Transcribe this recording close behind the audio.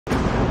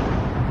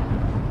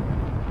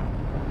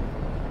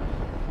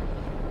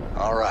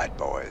All right,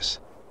 boys.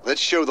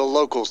 Let's show the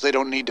locals they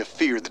don't need to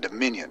fear the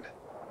Dominion.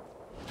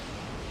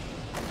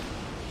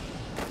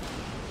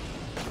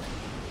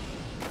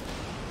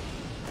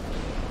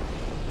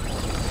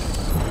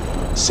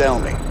 Sell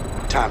me.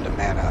 Time to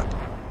man up.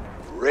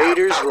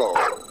 Raiders roll.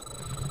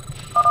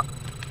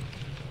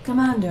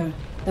 Commander,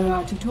 there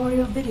are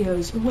tutorial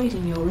videos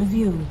awaiting your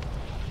review.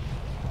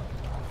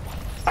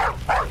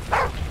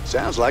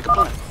 Sounds like a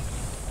plan.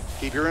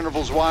 Keep your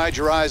intervals wide,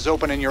 your eyes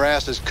open, and your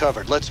asses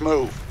covered. Let's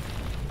move.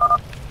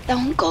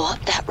 Don't go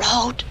up that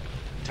road.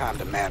 Time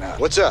to man up.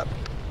 What's up?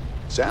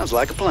 Sounds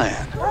like a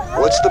plan.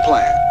 What's the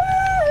plan?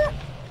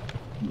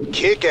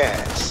 Kick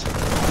ass.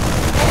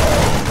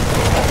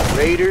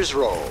 Raiders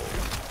roll.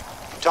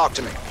 Talk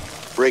to me.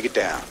 Break it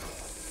down.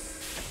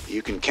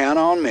 You can count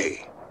on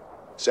me.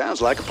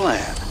 Sounds like a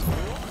plan.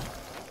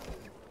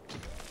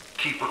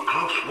 Keep a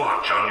close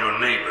watch on your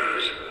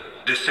neighbors.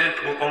 Descent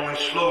will only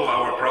slow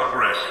our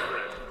progress.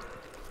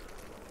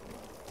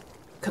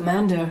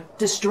 Commander,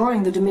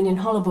 destroying the Dominion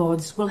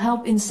holoboards will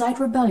help incite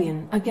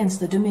rebellion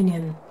against the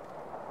Dominion.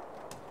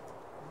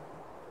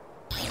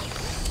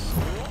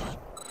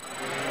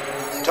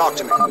 Talk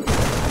to me. I'm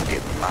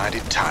getting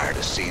mighty tired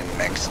of seeing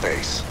Meng's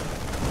face.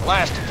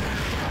 Blast it.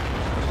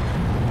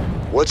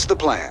 What's the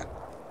plan?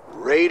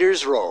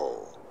 Raiders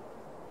roll.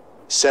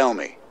 Sell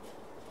me.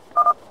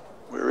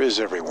 Where is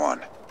everyone?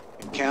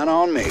 You can count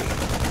on me.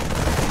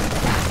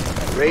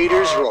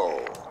 Raiders roll.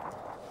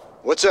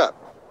 What's up?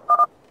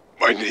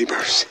 My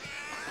neighbors.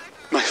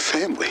 My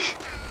family.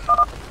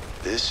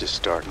 This is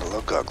starting to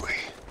look ugly.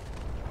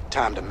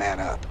 Time to man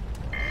up.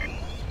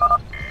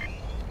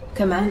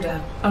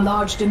 Commander, a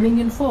large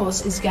Dominion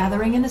force is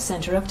gathering in the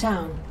center of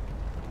town.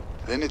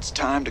 Then it's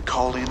time to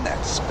call in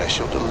that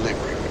special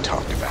delivery we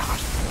talked about.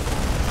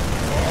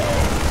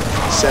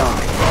 Sell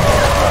me.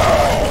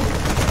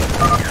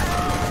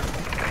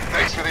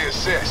 Thanks for the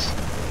assist.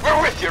 We're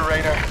with you,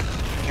 Rainer.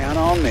 Count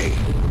on me.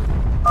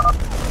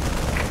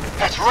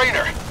 That's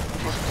Rainer.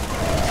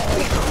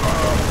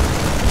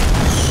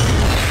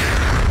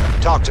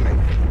 Talk to me.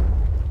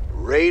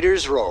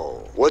 Raiders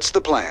roll. What's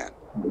the plan?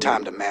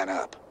 Time to man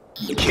up.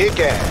 Kick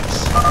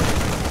ass.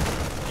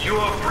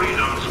 Your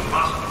freedoms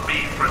must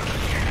be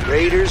protected.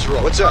 Raiders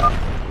roll. What's up?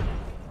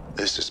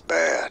 This is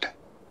bad.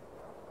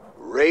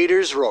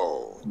 Raiders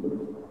roll.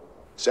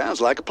 Sounds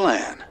like a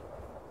plan.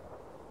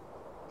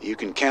 You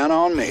can count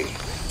on me.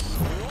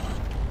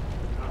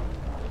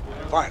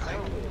 Finally.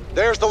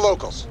 There's the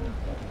locals.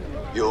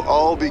 You'll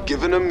all be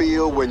given a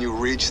meal when you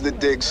reach the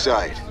dig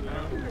site.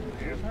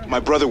 My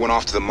brother went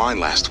off to the mine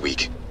last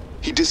week.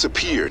 He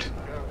disappeared.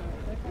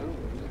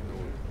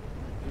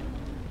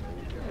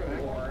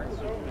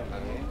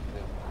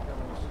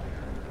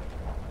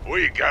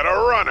 We got a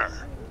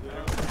runner.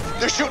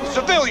 They're shooting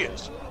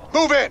civilians.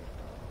 Move in.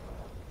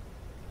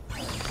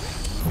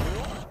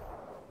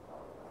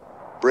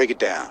 Break it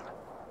down.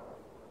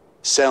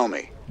 Sell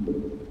me.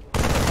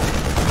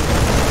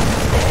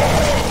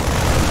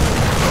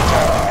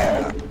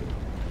 Man up.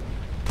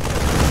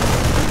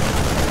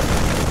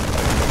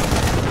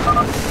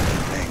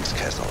 Mengsk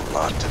has a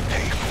lot to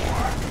pay for.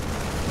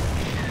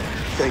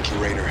 Thank you,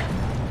 Rainer.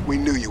 We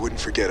knew you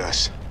wouldn't forget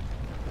us.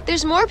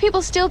 There's more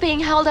people still being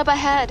held up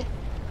ahead.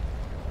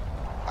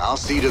 I'll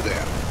see to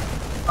them.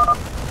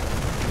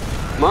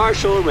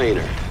 Marshal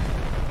Rainer.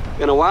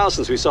 Been a while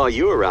since we saw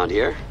you around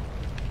here.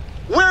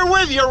 We're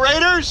with you,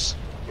 Raiders!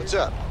 What's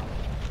up?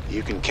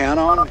 You can count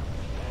on me.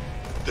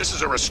 This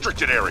is a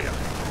restricted area.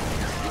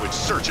 You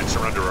insurgents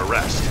are under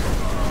arrest.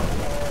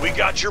 We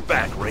got your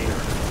back, Rainer.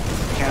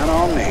 Count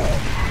on me.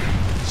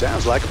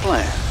 Sounds like a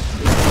plan.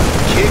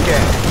 Kick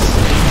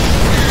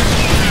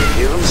ass.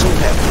 Give them some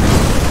pepper.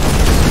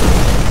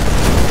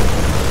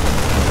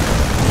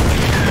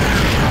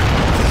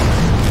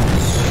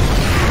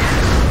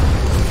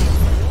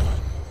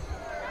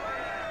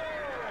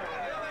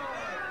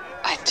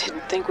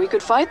 Think we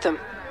could fight them,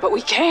 but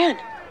we can.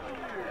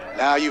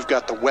 Now you've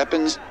got the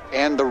weapons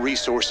and the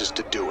resources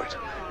to do it.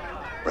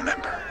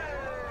 Remember,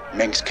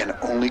 Mengsk can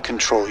only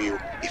control you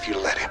if you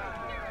let him.